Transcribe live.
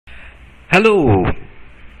Hello,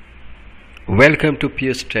 welcome to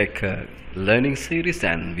Pearstec learning series,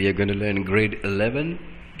 and we are going to learn grade 11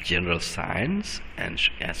 general science and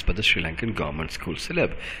as per the Sri Lankan government school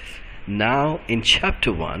syllabus. Now in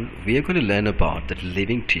chapter 1 we are going to learn about the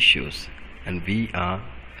living tissues, and we are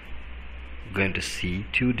going to see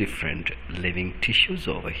two different living tissues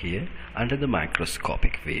over here under the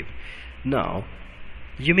microscopic wave. Now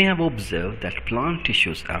you may have observed that plant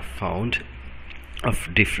tissues are found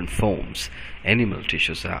of different forms. Animal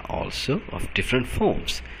tissues are also of different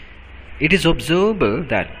forms. It is observable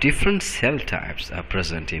that different cell types are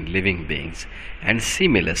present in living beings and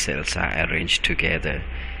similar cells are arranged together.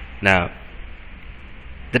 Now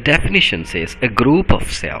the definition says a group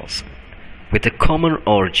of cells with a common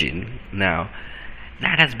origin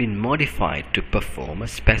that has been modified to perform a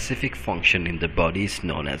specific function in the body is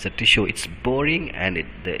known as a tissue. It's boring and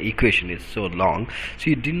the equation is so long, so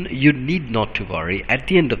you need not to worry. At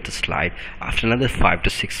the end of the slide, after another 5 to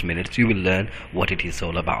 6 minutes, you will learn what it is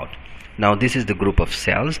all about. Now this is the group of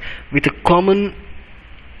cells with a common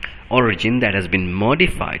origin that has been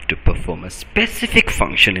modified to perform a specific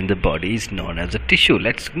function in the body is known as a tissue.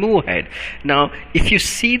 Let's move ahead. Now if you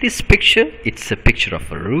see this picture, it's a picture of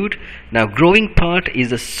a root. Now growing part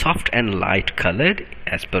is a soft and light colored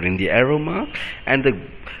as per in the arrow mark, and the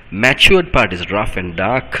matured part is rough and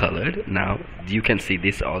dark colored. Now you can see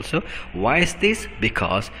this also. Why is this?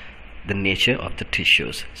 Because the nature of the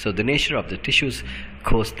tissues. So the nature of the tissues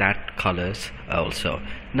cause that colors also.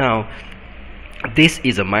 Now this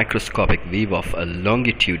is a microscopic view of a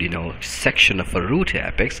longitudinal section of a root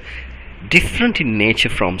apex, different in nature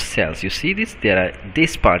from cells. You see this?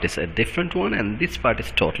 This part is a different one, and this part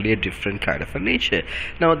is totally a different kind of a nature.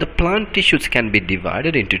 Now the plant tissues can be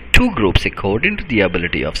divided into two groups according to the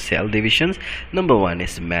ability of cell divisions. Number one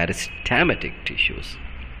is meristematic tissues.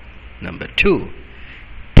 Number two,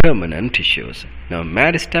 permanent tissues. Now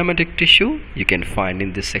meristematic tissue you can find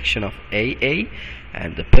in this section of AA,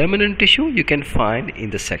 and the permanent tissue you can find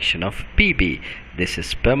in the section of PB. This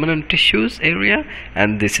is permanent tissues area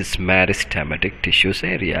and this is meristematic tissues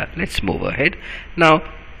area. Let's move ahead. Now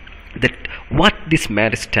what these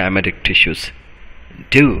meristematic tissues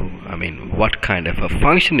do, what kind of a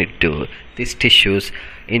function it do, these tissues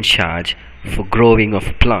in charge for growing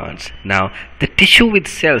of plants. Now the tissue with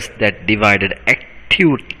cells that divided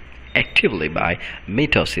actively by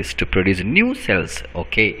mitosis to produce new cells.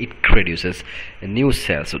 It produces new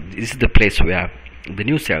cells. So this is the place where the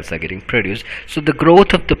new cells are getting produced. So the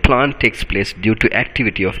growth of the plant takes place due to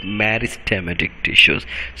activity of meristematic tissues.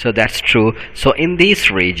 So that's true. So in this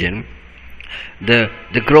region the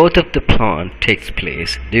growth of the plant takes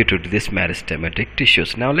place due to this meristematic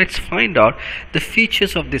tissues. Now let's find out the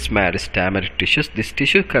features of this meristematic tissues. This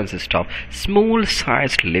tissue consists of small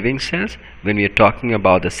sized living cells. When we are talking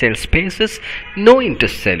about the cell spaces, no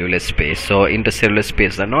intercellular space. So intercellular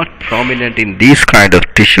spaces are not prominent in these kind of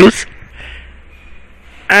tissues.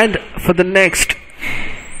 And for the next,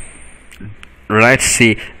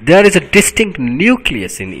 see, there is a distinct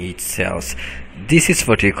nucleus in each cells. This is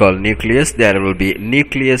what you call nucleus. There will be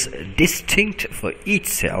nucleus distinct for each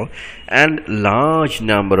cell, and large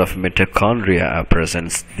number of mitochondria are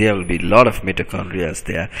present. There will be a lot of mitochondria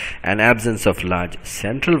there, and absence of large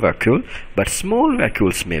central vacuole, but small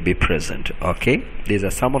vacuoles may be present. These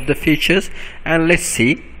are some of the features, and let's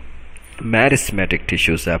see. Meristematic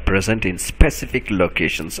tissues are present in specific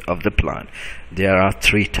locations of the plant. There are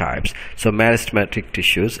three types. So meristematic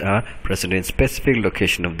tissues are present in specific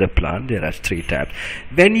location of the plant. There are three types.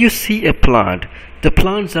 When you see a plant, the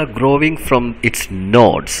plants are growing from its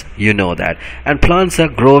nodes, you know that, and plants are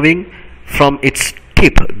growing from its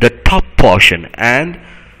tip, the top portion, and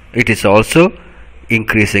it is also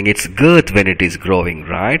increasing its girth when it is growing,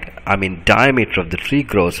 right? Diameter of the tree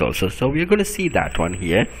grows also. So we are going to see that one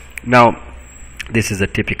here. Now this is a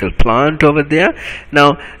typical plant over there.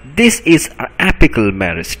 Now this is apical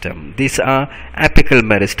meristem. These are apical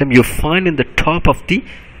meristem you find in the top of the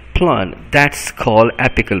plant. That's called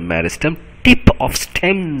apical meristem. Tip of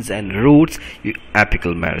stems and roots,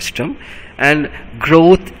 apical meristem, and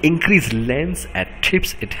growth, increased length at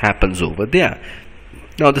tips, it happens over there.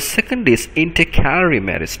 Now the second is intercalary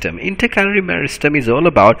meristem. Intercalary meristem is all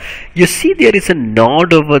about, you see there is a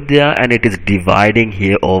node over there and it is dividing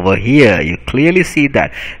here over here. You clearly see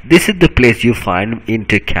that. This is the place you find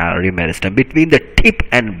intercalary meristem, between the tip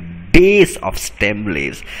and base of stem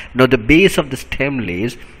leaves. Now the base of the stem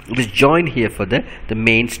leaves is joined here for the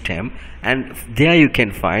main stem, and there you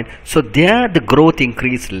can find, so there the growth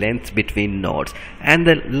increase length between nodes. And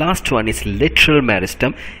the last one is lateral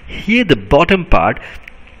meristem. Here the bottom part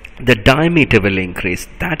the diameter will increase.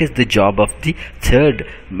 That is the job of the third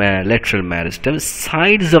lateral meristem.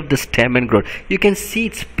 Sides of the stem and growth, you can see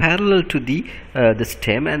it's parallel to the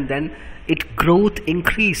stem, and then it growth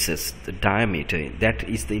increases the diameter. That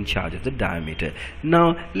is in charge of the diameter.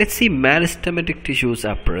 Now let's see, meristematic tissues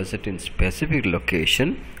are present in specific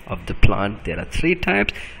location of the plant. There are three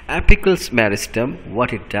types. Apical meristem,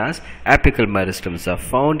 what it does, apical meristems are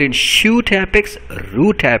found in shoot apex,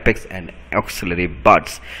 root apex and axillary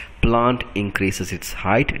buds. Plant increases its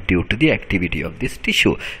height due to the activity of this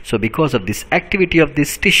tissue. So because of this activity of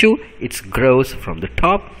this tissue, it grows from the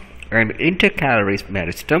top. And intercalary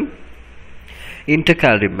meristem,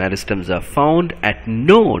 intercalary meristems are found at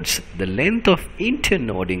nodes. The length of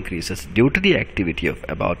internode increases due to the activity of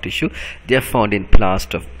about tissue. They are found in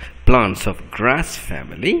plants of grass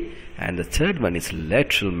family. And the third one is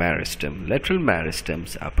lateral meristem. Lateral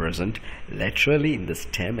meristems are present laterally in the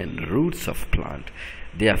stem and roots of plant.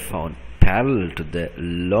 They are found parallel to the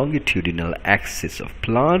longitudinal axis of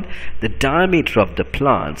plant. The diameter of the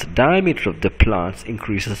plants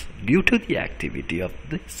increases due to the activity of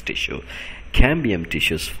this tissue. Cambium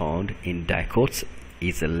tissues found in dicots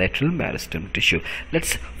is a lateral meristem tissue.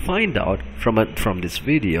 Let's find out from this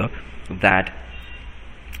video that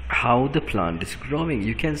how the plant is growing.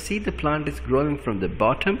 You can see the plant is growing from the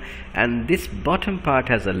bottom, and this bottom part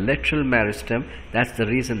has a lateral meristem. That's the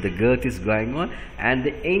reason the girth is going on, and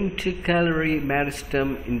the intercalary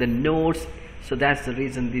meristem in the nodes, so that's the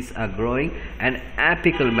reason these are growing. And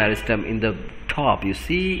apical meristem in the top, you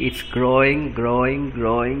see it's growing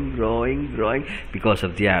because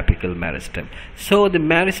of the apical meristem. So the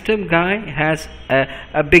meristem guy has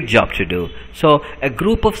a big job to do. So a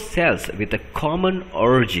group of cells with a common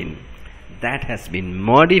origin that has been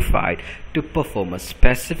modified to perform a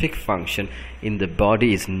specific function in the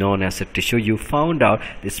body is known as a tissue. You found out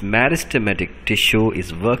this meristematic tissue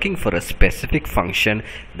is working for a specific function,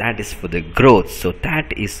 that is for the growth. So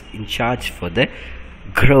that is in charge for the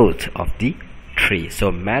growth of the tree.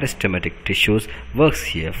 So meristematic tissues works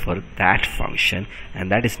here for that function, and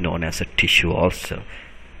that is known as a tissue also.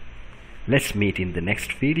 Let's meet in the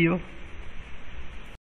next video.